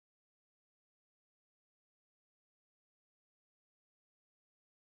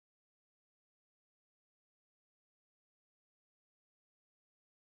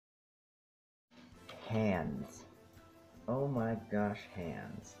Hands. Oh my gosh,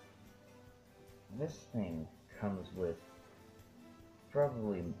 hands. This thing comes with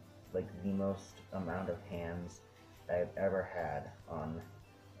probably like the most amount of hands I've ever had on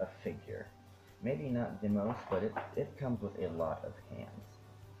a figure. Maybe not the most, but it comes with a lot of hands.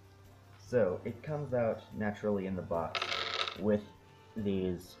 So it comes out naturally in the box with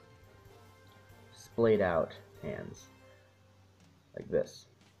these splayed out hands like this,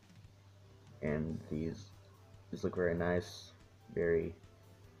 and these look very nice, very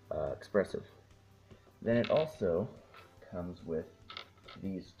expressive. Then it also comes with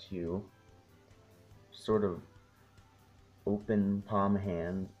these two sort of open palm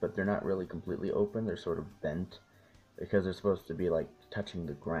hands, but they're not really completely open, they're sort of bent because they're supposed to be like touching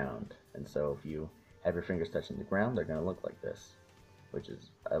the ground. And so if you have your fingers touching the ground, they're going to look like this, which is,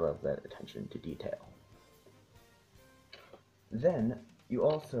 I love that attention to detail. Then you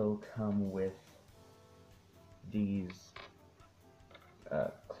also come with these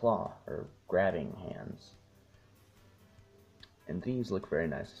claw or grabbing hands, and these look very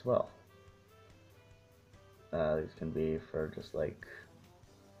nice as well. These can be for just like,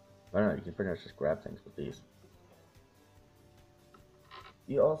 I don't know, you can pretty much just grab things with these.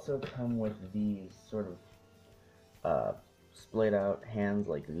 You also come with these sort of splayed out hands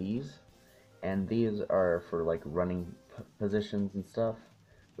like these, and these are for like running positions and stuff,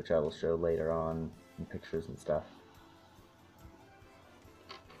 which I will show later on in pictures and stuff.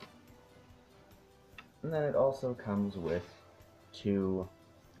 And then it also comes with two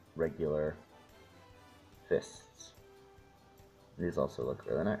regular fists. These also look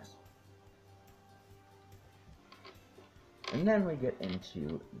really nice. And then we get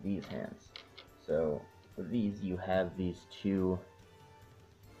into these hands. So for these, you have these two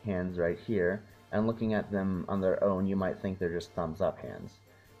hands right here, and looking at them on their own, you might think they're just thumbs up hands.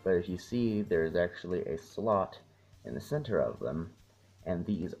 But if you see, there's actually a slot in the center of them, and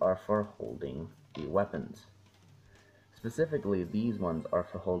these are for holding the weapons. Specifically, these ones are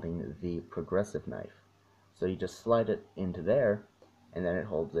for holding the progressive knife. So you just slide it into there, and then it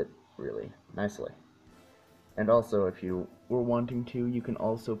holds it really nicely. And also, if you were wanting to, you can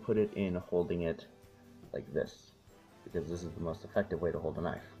also put it in holding it like this, because this is the most effective way to hold a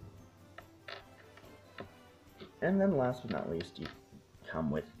knife. And then last but not least, you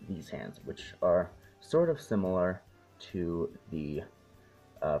come with these hands, which are sort of similar to the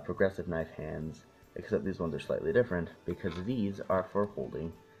progressive knife hands, except these ones are slightly different, because these are for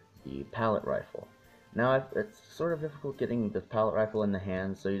holding the pallet rifle. Now, it's sort of difficult getting the pallet rifle in the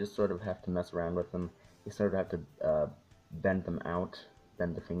hands, so you just sort of have to mess around with them. You sort of have to bend them out,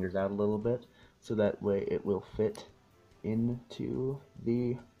 bend the fingers out a little bit, so that way it will fit into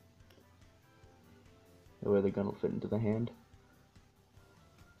the way they're gonna fit into the hand.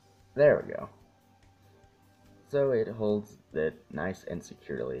 There we go. So it holds it nice and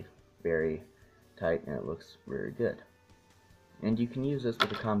securely, very tight, and it looks very good. And you can use this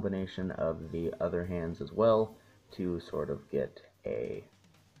with a combination of the other hands as well to sort of get a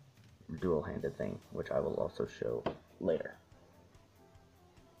dual-handed thing, which I will also show later.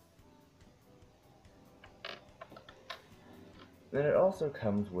 Then it also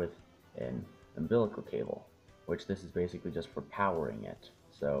comes with an umbilical cable, which this is basically just for powering it.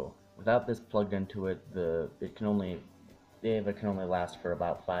 So without this plugged into it, the Ava can only last for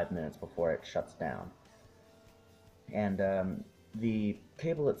about 5 minutes before it shuts down. And the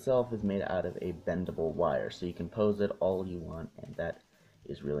cable itself is made out of a bendable wire, so you can pose it all you want, and that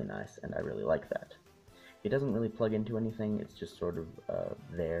is really nice, and I really like that. It doesn't really plug into anything, it's just sort of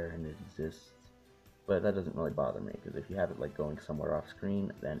there and it exists, but that doesn't really bother me, because if you have it like going somewhere off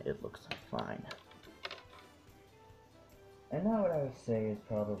screen, then it looks fine. And now what I would say is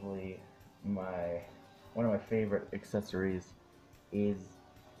probably one of my favorite accessories is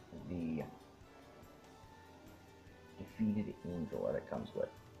the defeated angel that it comes with.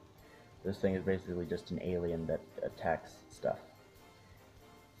 This thing is basically just an alien that attacks stuff.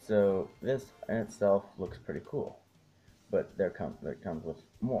 So this in itself looks pretty cool, but there comes with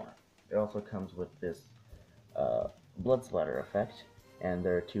more. It also comes with this blood splatter effect, and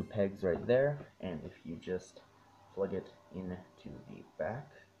there are two pegs right there, and if you just plug it into the back,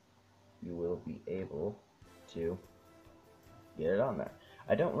 you will be able to get it on there.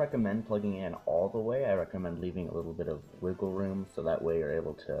 I don't recommend plugging it in all the way. I recommend leaving a little bit of wiggle room, so that way you're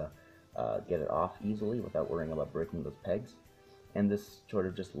able to get it off easily without worrying about breaking those pegs. And this sort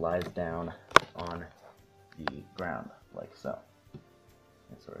of just lies down on the ground, like so.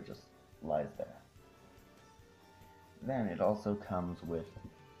 It sort of just lies there. Then it also comes with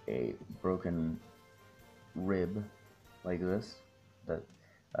a broken rib, like this, that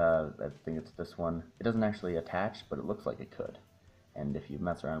I think it's this one. It doesn't actually attach, but it looks like it could. And if you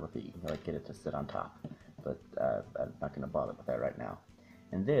mess around with it, you can like get it to sit on top. But I'm not going to bother with that right now.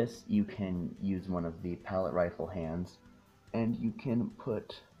 And this, you can use one of the pallet rifle hands, and you can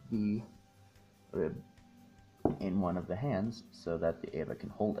put the rib in one of the hands so that the Ava can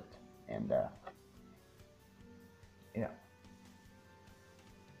hold it. And yeah.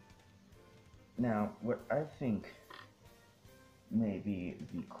 Now, what I think may be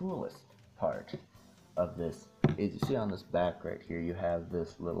the coolest part of this is, you see on this back right here, you have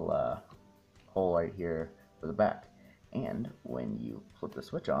this little hole right here for the back. And when you flip the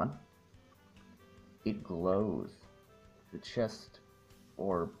switch on, it glows. The chest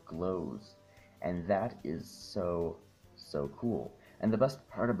orb glows. And that is so cool. And the best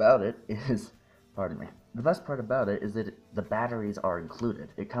part about it is, pardon me, the best part about it is that the batteries are included.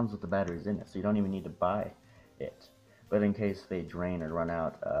 It comes with the batteries in it, so you don't even need to buy it. But in case they drain or run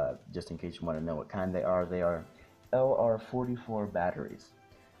out, just in case you want to know what kind they are LR44 batteries.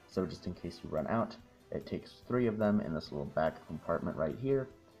 So just in case you run out, it takes 3 of them in this little back compartment right here.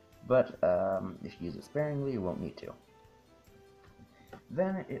 But if you use it sparingly, you won't need to.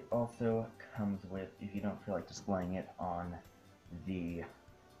 Then it also comes with, if you don't feel like displaying it on the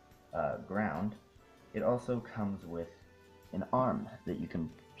ground, it also comes with an arm that you can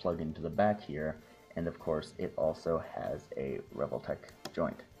plug into the back here, and of course it also has a revoltech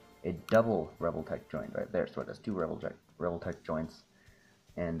joint. A double revoltech joint right there, so it has 2 revoltech joints,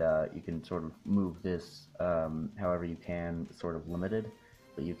 and you can sort of move this however you can, sort of limited,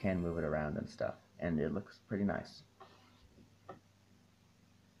 but you can move it around and stuff, and it looks pretty nice.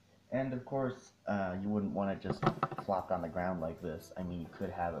 And of course, you wouldn't want it just flopped on the ground like this. I mean, you could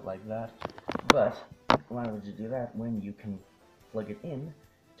have it like that, but why would you do that when you can plug it in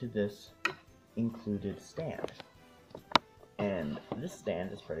to this included stand? And this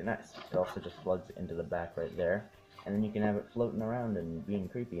stand is pretty nice. It also just plugs into the back right there, and then you can have it floating around and being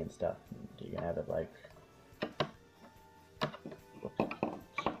creepy and stuff. You can have it like,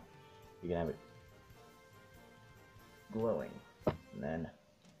 you can have it glowing, and then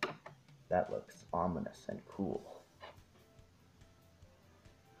that looks ominous and cool.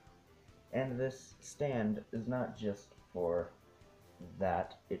 And this stand is not just for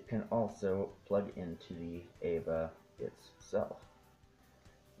that, it can also plug into the Ava itself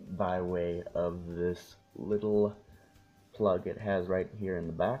by way of this little plug it has right here in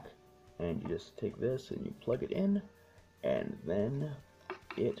the back, and you just take this and you plug it in, and then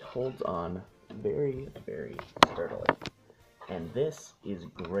it holds on very sturdily. And this is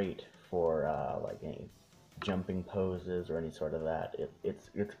great for like any jumping poses or any sort of that. It's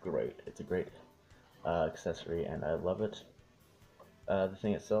great. It's a great accessory, and I love it. The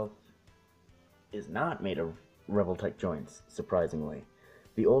thing itself is not made of revoltech joints, surprisingly.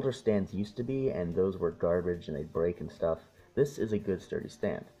 The older stands used to be, and those were garbage and they'd break and stuff. This is a good sturdy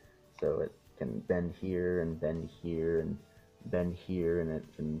stand, so it can bend here and bend here and bend here, and it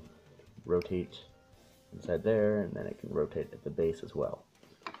can rotate inside there, and then it can rotate at the base as well.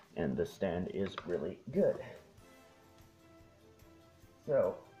 And the stand is really good.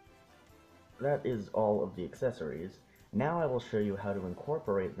 So that is all of the accessories. Now I will show you how to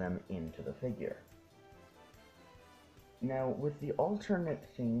incorporate them into the figure. Now, with the alternate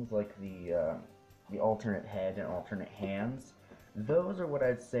things like the alternate head and alternate hands, those are what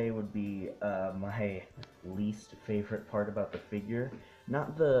I'd say would be my least favorite part about the figure.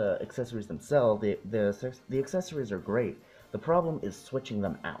 Not the accessories themselves. The accessories are great. The problem is switching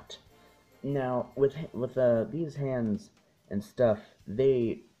them out. Now, with these hands and stuff,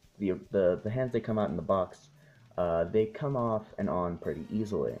 the hands that come out in the box, they come off and on pretty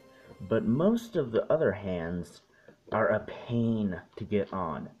easily. But most of the other hands are a pain to get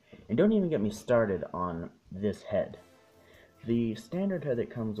on. And don't even get me started on this head. The standard head it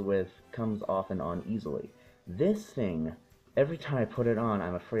comes with comes off and on easily. This thing, every time I put it on,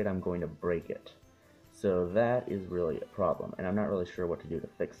 I'm afraid I'm going to break it. So that is really a problem, and I'm not really sure what to do to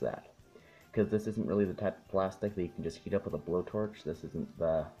fix that. Because this isn't really the type of plastic that you can just heat up with a blowtorch. This isn't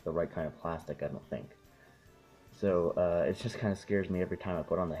the right kind of plastic, I don't think. So it just kind of scares me every time I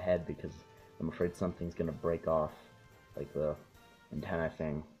put on the head, because I'm afraid something's going to break off, like the antenna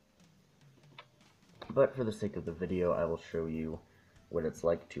thing. But for the sake of the video, I will show you what it's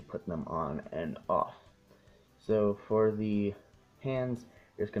like to put them on and off. So for the hands,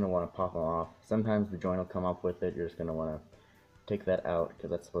 you're just going to want to pop them off. Sometimes the joint will come up with it. You're just going to want to take that out, because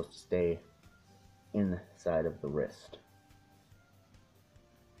that's supposed to stay inside of the wrist.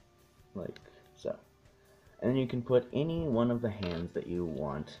 Like so. And then you can put any one of the hands that you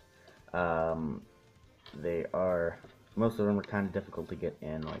want. They are most of them are kind of difficult to get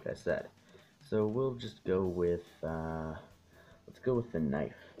in, like I said. So we'll just go with, let's go with the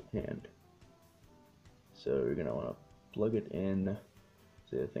knife hand. So you're going to want to plug it in.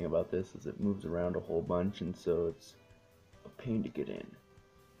 So the thing about this is it moves around a whole bunch, and so it's a pain to get in.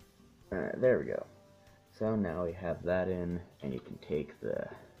 Alright, there we go. So now we have that in, and you can take the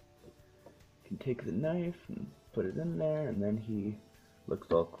knife and put it in there, and then he looks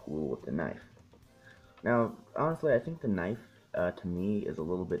all cool with the knife. Now, honestly, I think the knife, to me, is a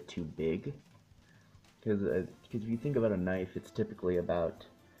little bit too big, because if you think about a knife, it's typically about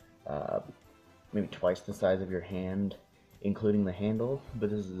maybe twice the size of your hand, including the handle, but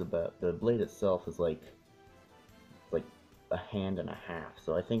this is about, the blade itself is like a hand and a half,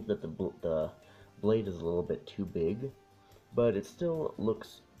 so I think that the blade is a little bit too big, but it still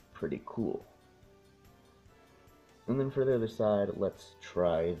looks pretty cool. And then for the other side, let's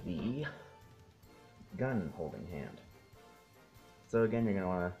try the gun holding hand. So again, you're going to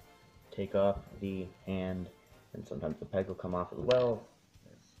want to take off the hand, and sometimes the peg will come off as well.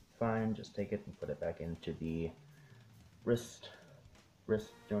 It's fine, just take it and put it back into the wrist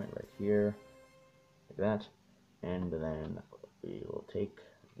joint right here, like that. And then we will take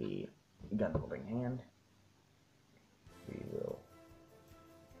the gun holding hand, we will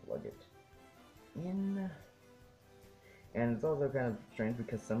plug it in, and it's also kind of strange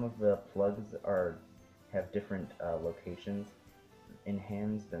because some of the plugs have different locations in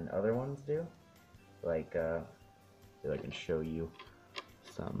hands than other ones do. Like, if I can show you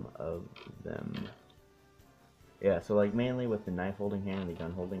some of them. Yeah, so like mainly with the knife holding hand and the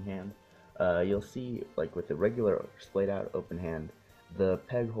gun holding hand, you'll see, like with the regular splayed out open hand, the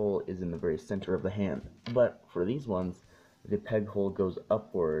peg hole is in the very center of the hand. But for these ones, the peg hole goes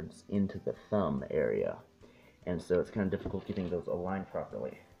upwards into the thumb area, and so it's kind of difficult getting those aligned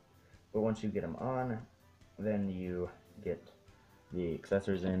properly. But once you get them on, then you get the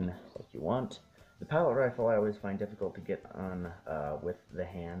accessories in like you want. The pilot rifle I always find difficult to get on with the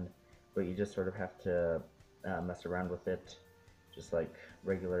hand, but you just sort of have to mess around with it, just like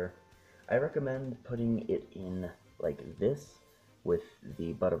regular. I recommend putting it in like this, with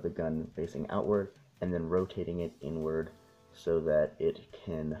the butt of the gun facing outward, and then rotating it inward so that it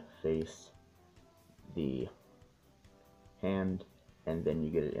can face the hand, and then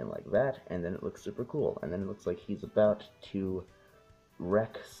you get it in like that, and then it looks super cool, and then it looks like he's about to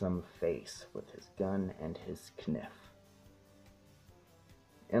wreck some face with his gun and his kniff.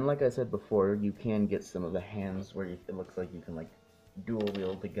 And like I said before, you can get some of the hands where it looks like you can like dual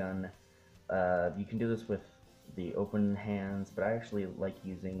wield the gun. You can do this with the open hands, but I actually like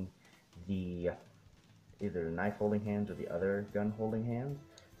using the either knife holding hands or the other gun holding hands,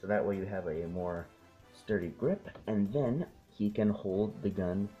 so that way you have a more sturdy grip, and then he can hold the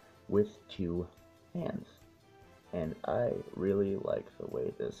gun with two hands. And I really like the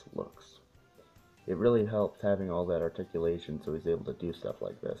way this looks. It really helps having all that articulation so he's able to do stuff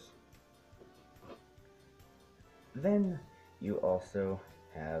like this. Then you also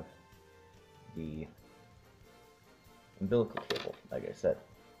have the umbilical cable, like I said,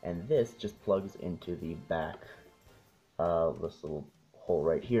 and this just plugs into the back, this little hole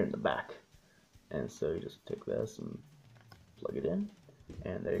right here in the back, and so you just take this and plug it in,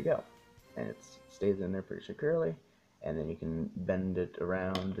 and there you go, and it stays in there pretty securely, and then you can bend it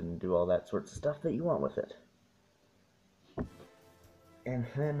around and do all that sorts of stuff that you want with it. And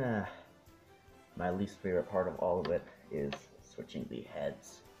then my least favorite part of all of it is switching the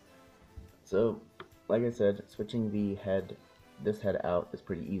heads. So like I said, switching this head out is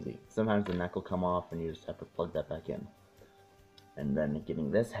pretty easy. Sometimes the neck will come off and you just have to plug that back in. And then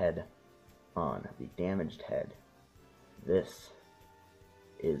getting this head on, the damaged head, this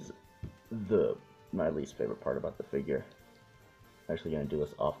is my least favorite part about the figure. I'm actually going to do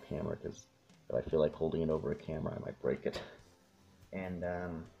this off camera because if I feel like holding it over a camera I might break it. And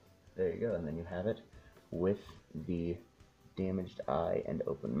there you go, and then you have it with the damaged eye and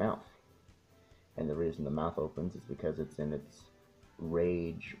open mouth. And the reason the mouth opens is because it's in its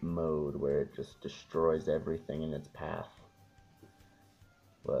rage mode where it just destroys everything in its path.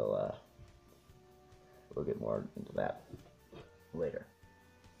 Well, we'll get more into that later.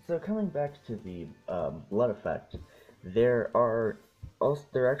 So coming back to the blood effect, there are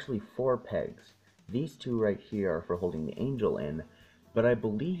actually 4 pegs. These 2 right here are for holding the angel in, but I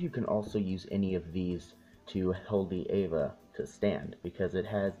believe you can also use any of these to hold the Ava to stand, because it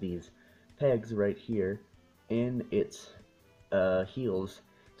has these pegs right here in its heels,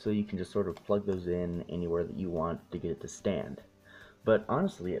 so you can just sort of plug those in anywhere that you want to get it to stand. But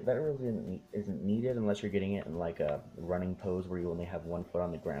honestly, that really isn't needed unless you're getting it in like a running pose where you only have 1 foot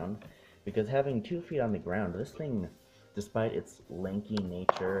on the ground, because having 2 feet on the ground, this thing despite its lanky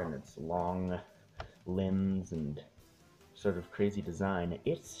nature and its long limbs and sort of crazy design,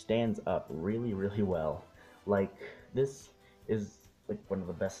 it stands up really, really well. Like, this is like one of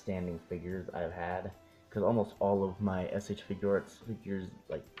the best standing figures I've had, because almost all of my SH Figure Arts figures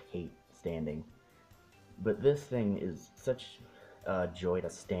like hate standing. But this thing is such a joy to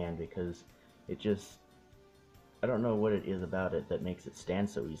stand because it just, I don't know what it is about it that makes it stand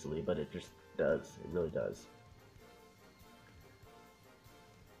so easily, but it just does. It really does.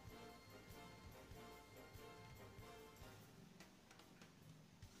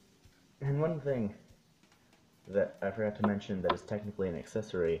 And one thing that I forgot to mention that is technically an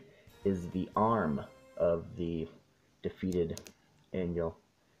accessory is the arm of the defeated angel,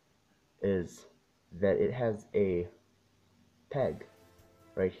 is that it has a peg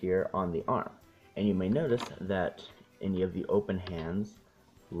right here on the arm. And you may notice that any of the open hands,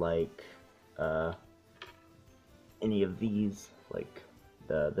 like any of these, like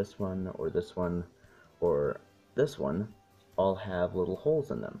this one or this one or this one, all have little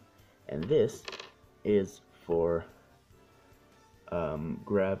holes in them. And this is for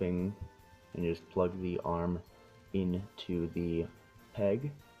grabbing, and you just plug the arm into the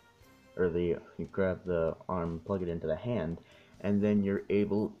peg, or you grab the arm, plug it into the hand, and then you're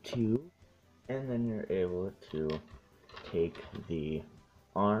able to take the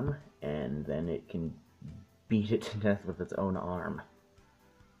arm, and then it can beat it to death with its own arm.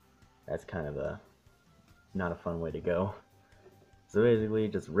 That's kind of not a fun way to go. So basically,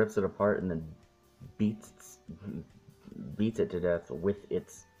 it just rips it apart and then beats it to death with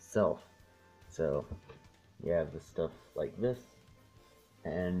itself. So you have this stuff like this,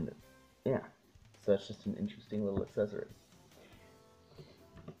 and yeah, so that's just an interesting little accessory.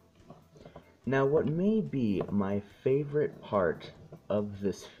 Now, what may be my favorite part of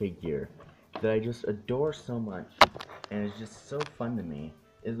this figure that I just adore so much, and is just so fun to me,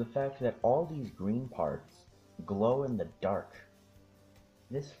 is the fact that all these green parts glow in the dark.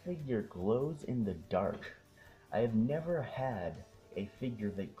 This figure glows in the dark. I have never had a figure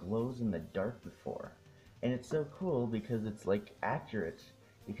that glows in the dark before. And it's so cool because it's like accurate,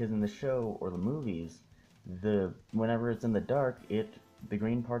 because in the show or the movies, whenever it's in the dark, the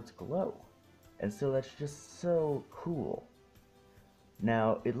green parts glow. And so that's just so cool.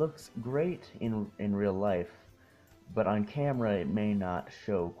 Now, it looks great in real life, but on camera it may not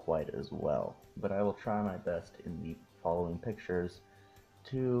show quite as well. But I will try my best in the following pictures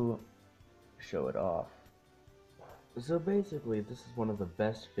to show it off. So basically, this is one of the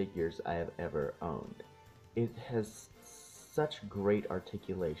best figures I have ever owned. It has such great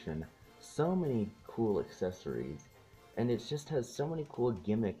articulation, so many cool accessories, and it just has so many cool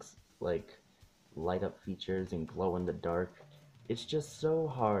gimmicks like light up features and glow in the dark. It's just so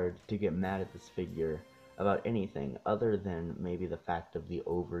hard to get mad at this figure about anything other than maybe the fact of the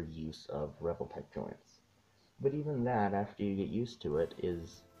overuse of revoltech joints. But even that, after you get used to it,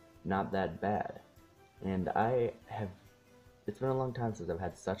 is not that bad. And it's been a long time since I've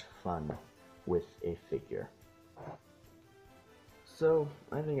had such fun with a figure. So,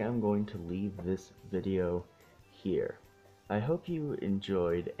 I think I'm going to leave this video here. I hope you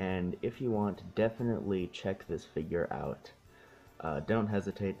enjoyed, and if you want, definitely check this figure out. Don't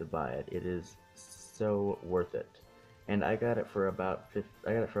hesitate to buy it. It is so worth it. And I got it for about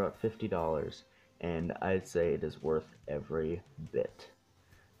 $50, and I'd say it is worth every bit.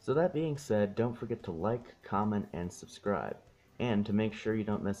 So that being said, don't forget to like, comment, and subscribe. And to make sure you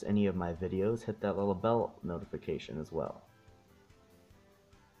don't miss any of my videos, hit that little bell notification as well.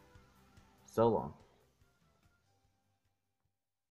 So long.